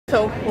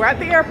So we're at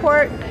the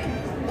airport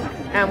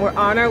and we're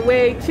on our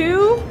way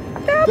to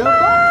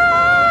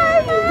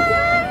Dubai.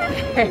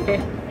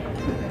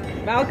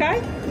 Malachi?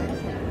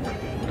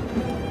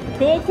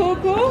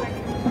 Cool.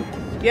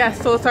 Yeah,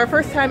 so it's our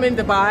first time in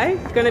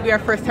Dubai. It's gonna be our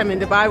first time in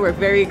Dubai. We're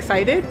very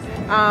excited.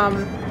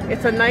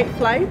 It's a night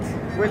flight.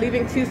 We're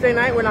leaving Tuesday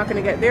night. We're not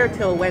gonna get there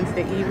till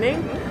Wednesday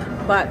evening,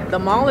 but the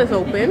mall is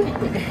open.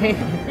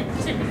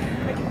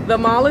 The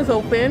mall is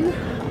open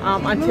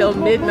until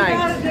midnight.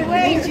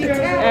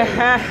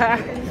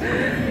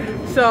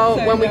 So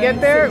when we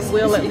get there,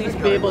 we'll at least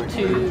be able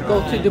to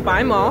go to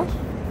Dubai Mall,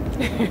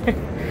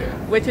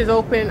 which is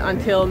open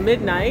until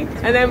midnight.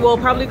 And then we'll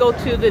probably go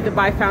to the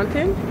Dubai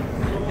Fountain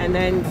and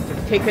then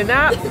take a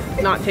nap,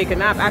 not take a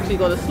nap, actually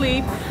go to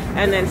sleep,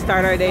 and then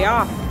start our day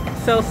off.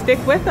 So stick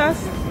with us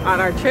on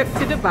our trip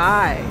to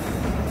Dubai.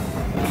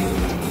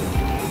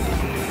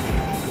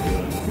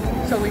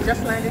 So we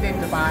just landed in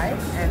Dubai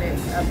and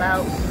it's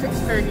about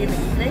 6:30 in the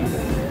evening.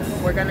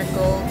 We're gonna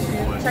go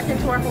to check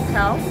into our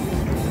hotel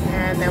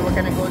and then we're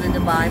gonna go to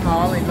Dubai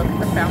Mall and look at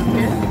the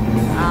fountain.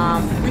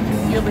 We can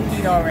feel the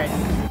heat already.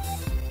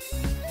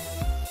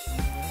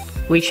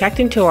 We checked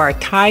into our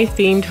Thai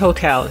themed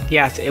hotel.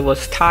 Yes, it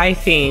was Thai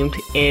themed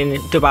in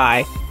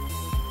Dubai.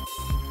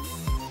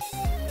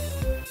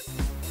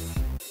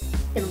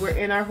 And we're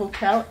in our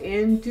hotel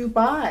in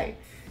Dubai.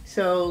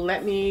 So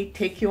let me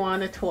take you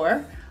on a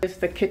tour. It's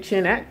the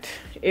kitchenette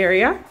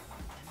area.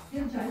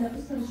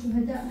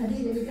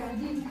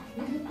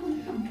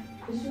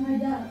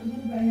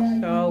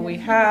 So we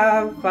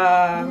have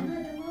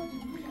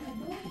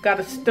got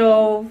a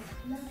stove,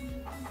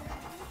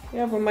 we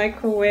have a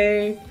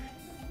microwave,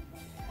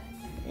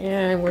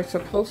 and we're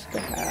supposed to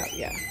have,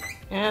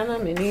 and a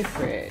mini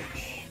fridge.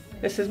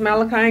 This is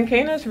Malachi and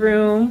Kana's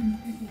room.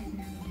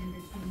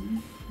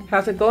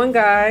 How's it going,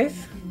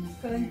 guys?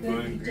 Going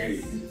good. We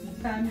just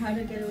found How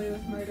to Get Away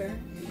with Murder.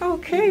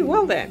 Okay,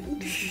 well then.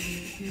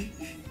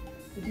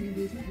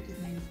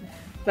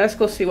 Let's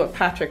go see what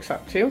Patrick's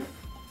up to.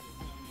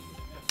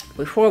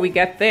 Before we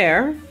get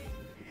there,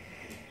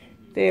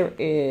 there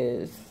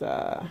is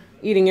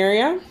eating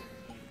area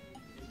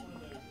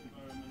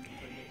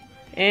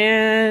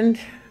and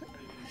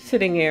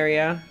sitting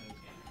area.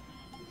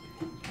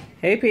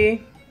 Hey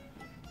P.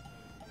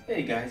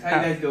 Hey guys, how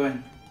you guys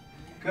doing?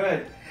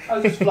 Good. I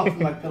was just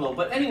fluffing my pillow.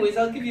 But anyways,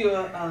 I'll give you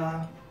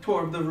a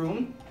tour of the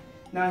room.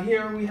 Now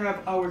here we have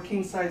our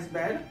king size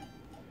bed,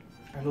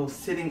 our little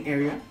sitting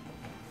area.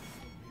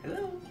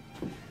 Hello.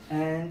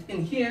 And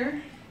in here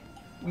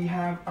we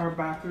have our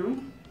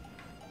bathroom.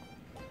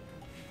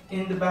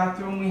 In the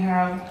bathroom we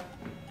have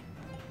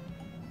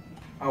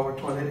our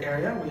toilet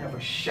area. We have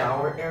a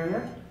shower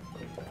area.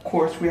 Of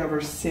course we have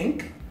our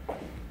sink.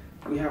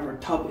 We have our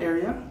tub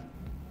area.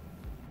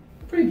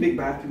 Pretty big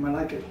bathroom, I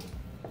like it.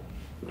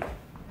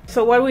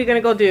 So what are we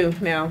gonna go do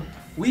now?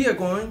 We are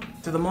going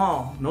to the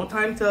mall. No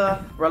time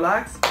to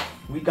relax.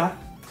 We got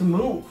to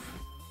move.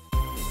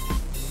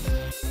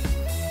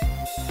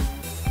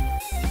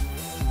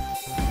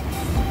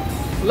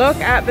 Look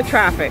at the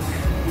traffic.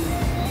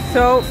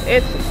 So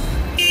it's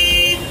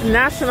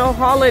national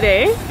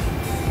holiday.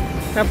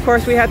 Of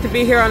course, we had to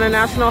be here on a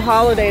national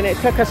holiday and it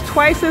took us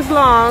twice as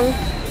long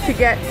to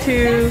get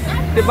to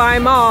Dubai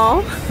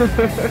Mall.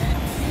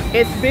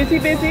 It's busy.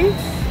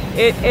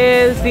 It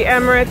is the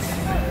Emirates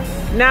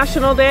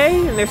National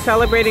Day and they're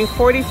celebrating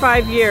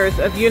 45 years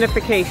of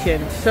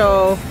unification.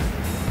 So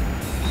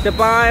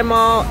Dubai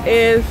Mall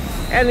is,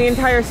 and the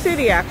entire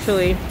city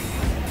actually,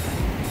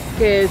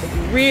 is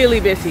really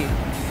busy.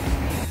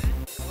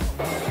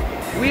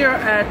 We are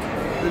at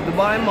the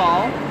Dubai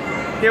Mall.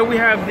 Here we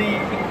have the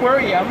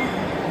aquarium,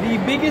 the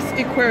biggest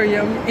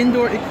aquarium,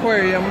 indoor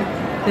aquarium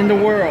in the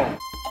world.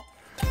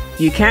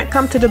 You can't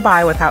come to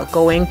Dubai without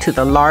going to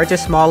the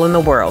largest mall in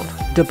the world,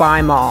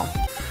 Dubai Mall.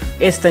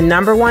 It's the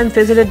 #1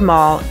 visited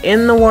mall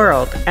in the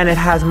world and it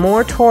has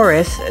more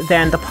tourists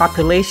than the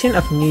population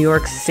of New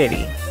York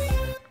City.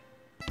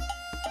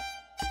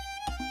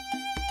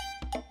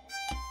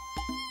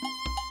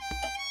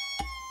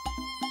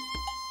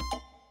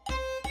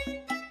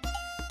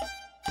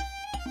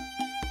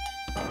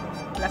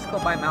 Let's go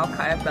buy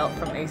Malachi a belt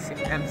from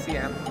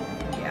MCM.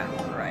 Yeah,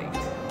 right.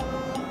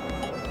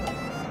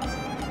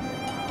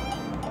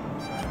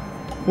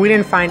 We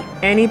didn't find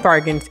any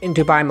bargains in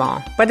Dubai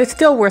Mall, but it's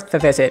still worth the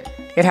visit.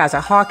 It has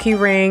a hockey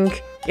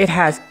rink, it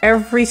has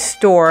every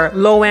store,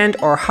 low end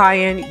or high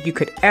end you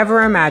could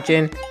ever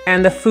imagine,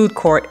 and the food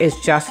court is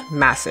just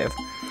massive.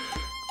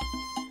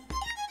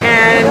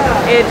 And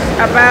it's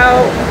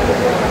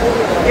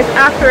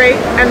after 8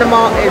 and the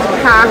mall is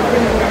packed.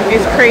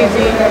 It's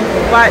crazy,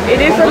 but it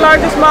is the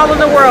largest mall in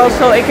the world,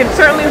 so it can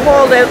certainly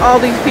hold all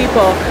these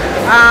people.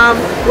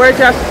 We're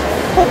just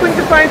hoping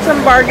to find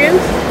some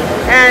bargains,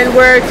 and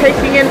we're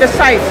taking in the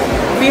sights.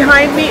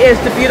 Behind me is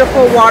the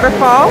beautiful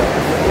waterfall,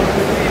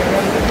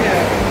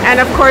 and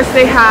of course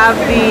they have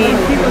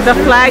the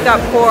flag up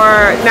for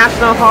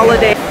national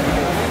holiday.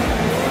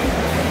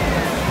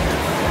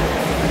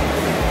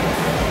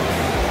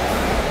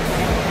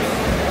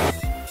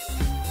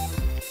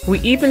 We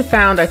even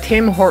found a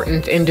Tim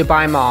Hortons in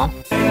Dubai Mall.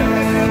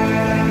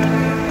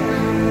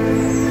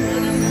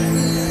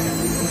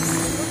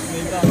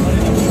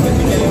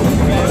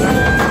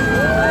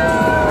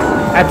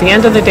 At the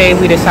end of the day,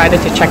 we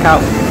decided to check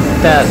out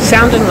the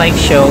Sound and Light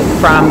show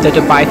from the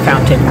Dubai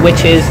Fountain,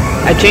 which is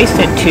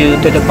adjacent to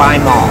the Dubai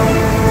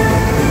Mall.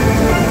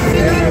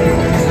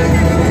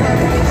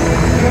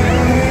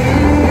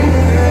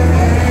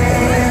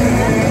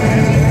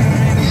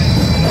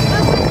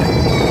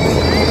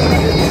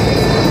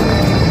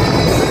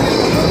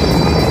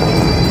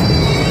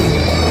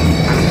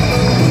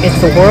 It's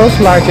the world's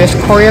largest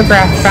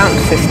choreographed fountain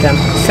system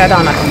set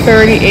on a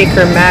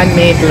 30-acre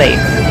man-made lake,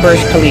 Burj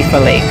Khalifa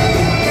Lake.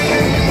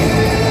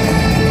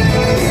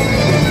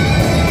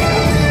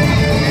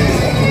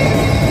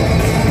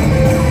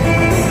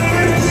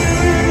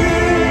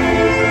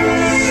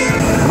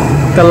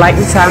 The light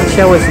and sound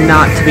show is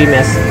not to be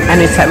missed,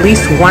 and it's at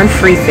least one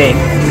free thing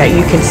that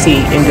you can see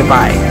in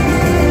Dubai.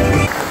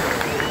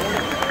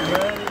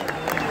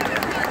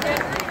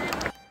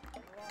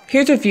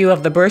 Here's a view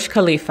of the Burj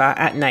Khalifa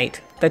at night,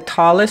 the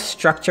tallest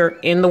structure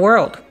in the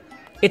world.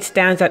 It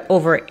stands at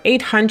over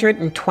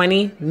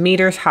 820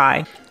 meters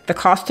high. The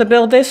cost to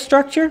build this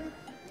structure?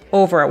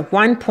 Over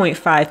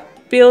 1.5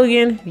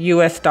 billion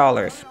US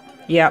dollars.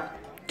 Yep,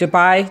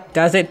 Dubai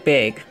does it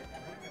big.